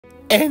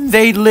and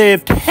they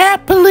lived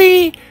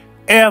happily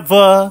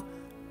ever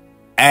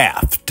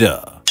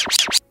after.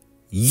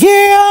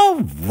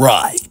 Yeah,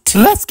 right.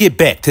 Let's get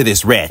back to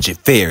this Ratchet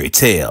fairy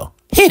tale.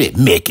 Hit it,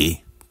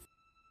 Mickey.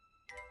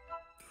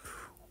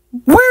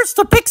 Where's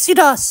the pixie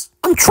dust?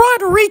 I'm trying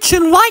to reach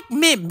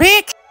enlightenment,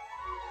 bitch.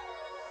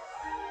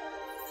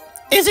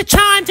 Is it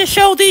time to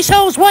show these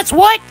hoes what's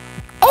what?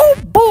 Oh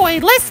boy,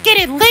 let's get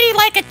it litty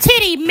like a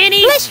titty,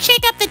 Minnie. Let's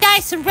shake up the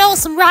dice and roll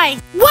some rice.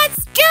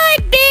 What's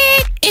good,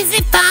 bitch? Is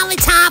it finally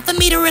time for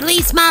me to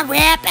release my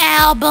rap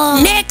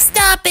album? Next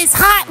up is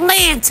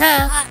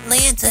Hotlanta.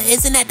 Hotlanta,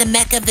 isn't that the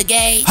mecca of the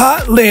gays?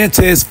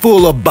 Hotlanta is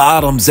full of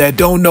bottoms that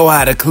don't know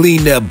how to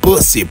clean their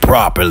pussy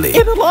properly.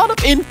 And a lot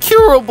of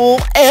incurable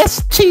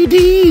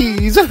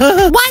STDs.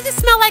 Why does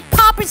it smell like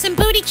poppers and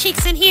booty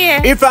cheeks in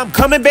here? If I'm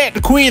coming back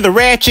to Queen of the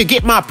Ratchet,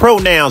 get my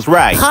pronouns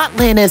right.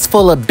 Hotlanta is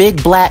full of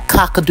big black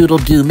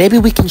cock-a-doodle-doo. Maybe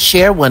we can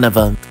share one of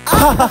them.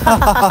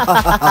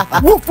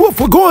 Woof woof,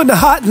 we're going to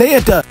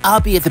Hotlanta. I'll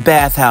be at the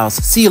bathhouse.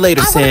 See you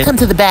later, Sin. I want to come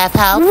to the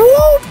bathhouse.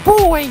 Whoa,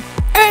 boy.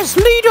 As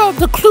leader of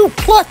the Ku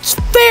Klux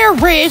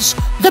Fairies,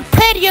 the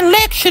petty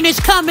election is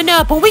coming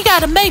up, and we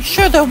gotta make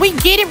sure that we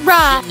get it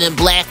right. Them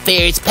black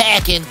fairies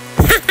packing.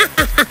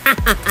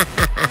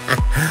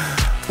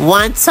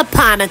 Once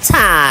upon a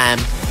time,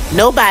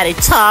 nobody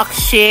talked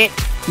shit,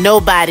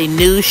 nobody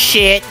knew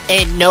shit,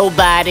 and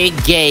nobody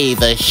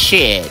gave a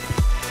shit.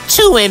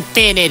 To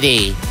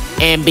infinity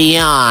and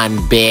beyond,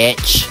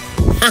 bitch.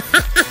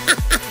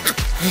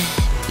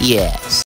 Yes.